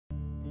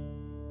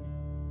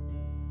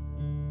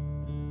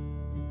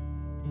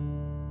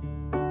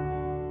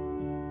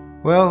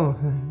Well,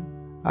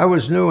 I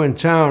was new in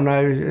town.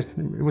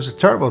 It was a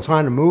terrible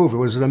time to move. It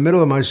was in the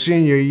middle of my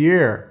senior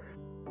year.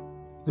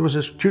 There was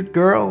this cute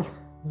girl,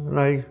 and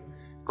I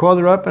called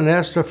her up and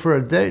asked her for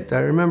a date. I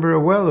remember her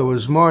well. It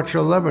was March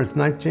 11th,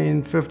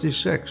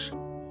 1956.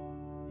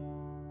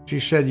 She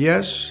said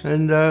yes,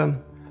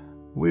 and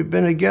we've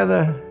been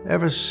together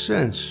ever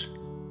since.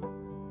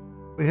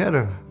 We had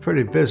a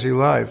pretty busy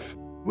life.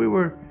 We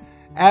were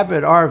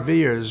avid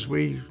RVers.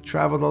 We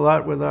traveled a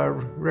lot with our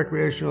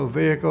recreational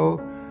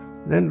vehicle.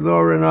 Then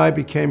Laura and I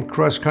became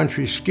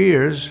cross-country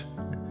skiers,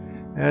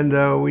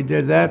 and we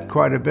did that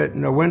quite a bit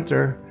in the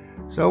winter.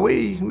 So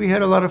we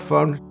had a lot of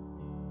fun.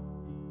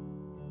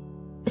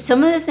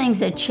 Some of the things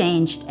that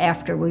changed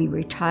after we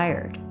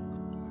retired,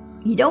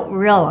 you don't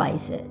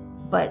realize it,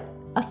 but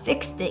a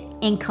fixed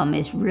income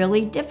is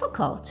really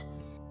difficult.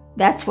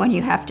 That's when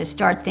you have to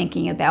start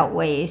thinking about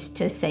ways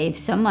to save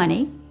some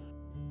money.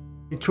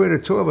 Between the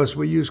two of us,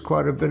 we use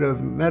quite a bit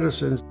of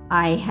medicines.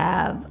 I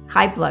have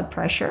high blood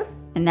pressure,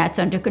 and that's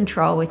under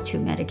control with 2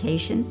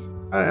 medications.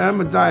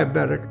 I'm a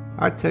diabetic.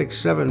 I take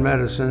 7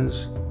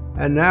 medicines,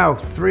 and now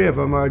 3 of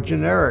them are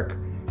generic.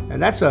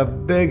 And that's a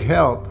big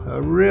help,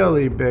 a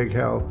really big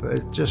help.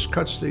 It just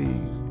cuts the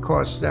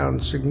costs down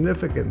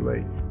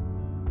significantly.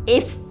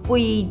 If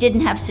we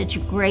didn't have such a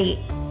great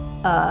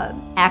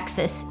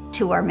access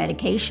to our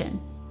medication,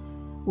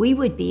 we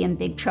would be in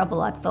big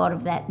trouble. I've thought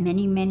of that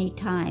many, many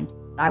times.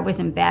 I was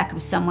in back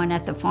of someone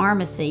at the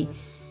pharmacy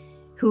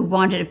who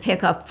wanted to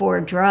pick up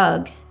 4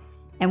 drugs,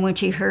 and when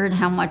she heard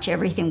how much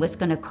everything was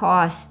going to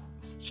cost,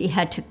 she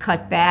had to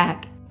cut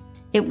back.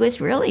 It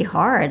was really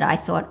hard. I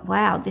thought,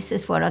 wow, this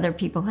is what other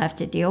people have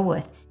to deal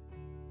with.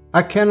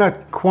 I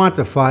cannot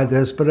quantify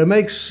this, but it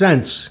makes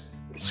sense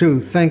to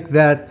think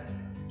that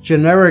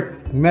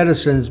generic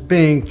medicines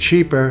being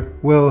cheaper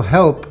will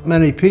help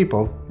many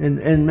people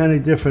in many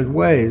different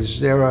ways.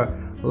 There are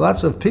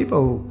lots of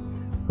people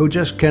who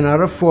just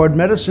cannot afford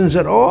medicines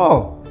at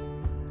all.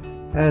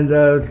 And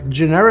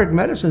generic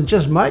medicine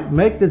just might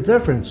make the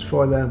difference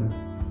for them.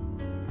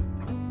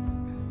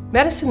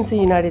 Medicines in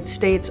the United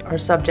States are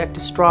subject to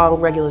strong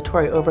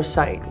regulatory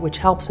oversight, which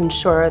helps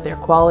ensure their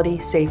quality,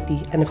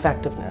 safety, and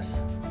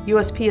effectiveness.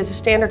 USP is a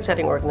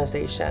standard-setting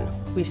organization.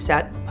 We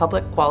set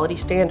public quality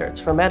standards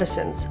for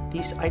medicines.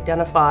 These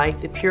identify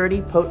the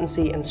purity,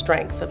 potency, and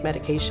strength of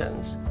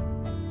medications.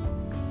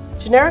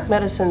 Generic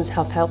medicines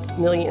have helped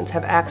millions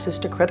have access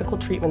to critical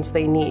treatments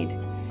they need,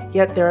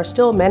 yet there are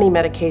still many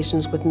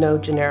medications with no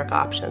generic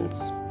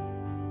options.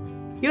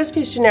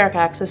 USP's Generic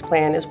Access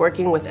Plan is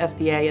working with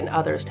FDA and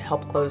others to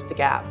help close the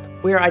gap.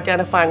 We are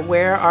identifying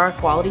where our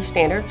quality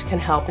standards can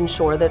help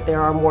ensure that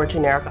there are more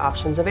generic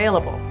options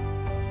available.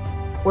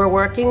 We're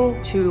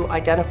working to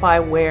identify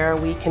where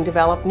we can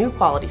develop new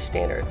quality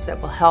standards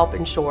that will help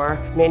ensure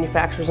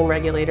manufacturers and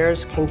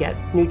regulators can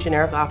get new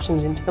generic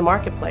options into the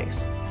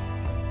marketplace.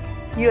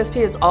 USP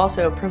is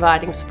also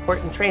providing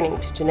support and training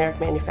to generic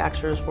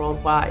manufacturers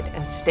worldwide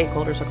and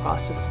stakeholders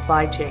across the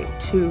supply chain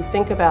to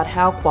think about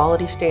how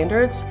quality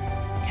standards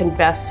can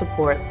best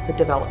support the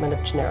development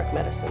of generic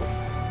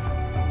medicines.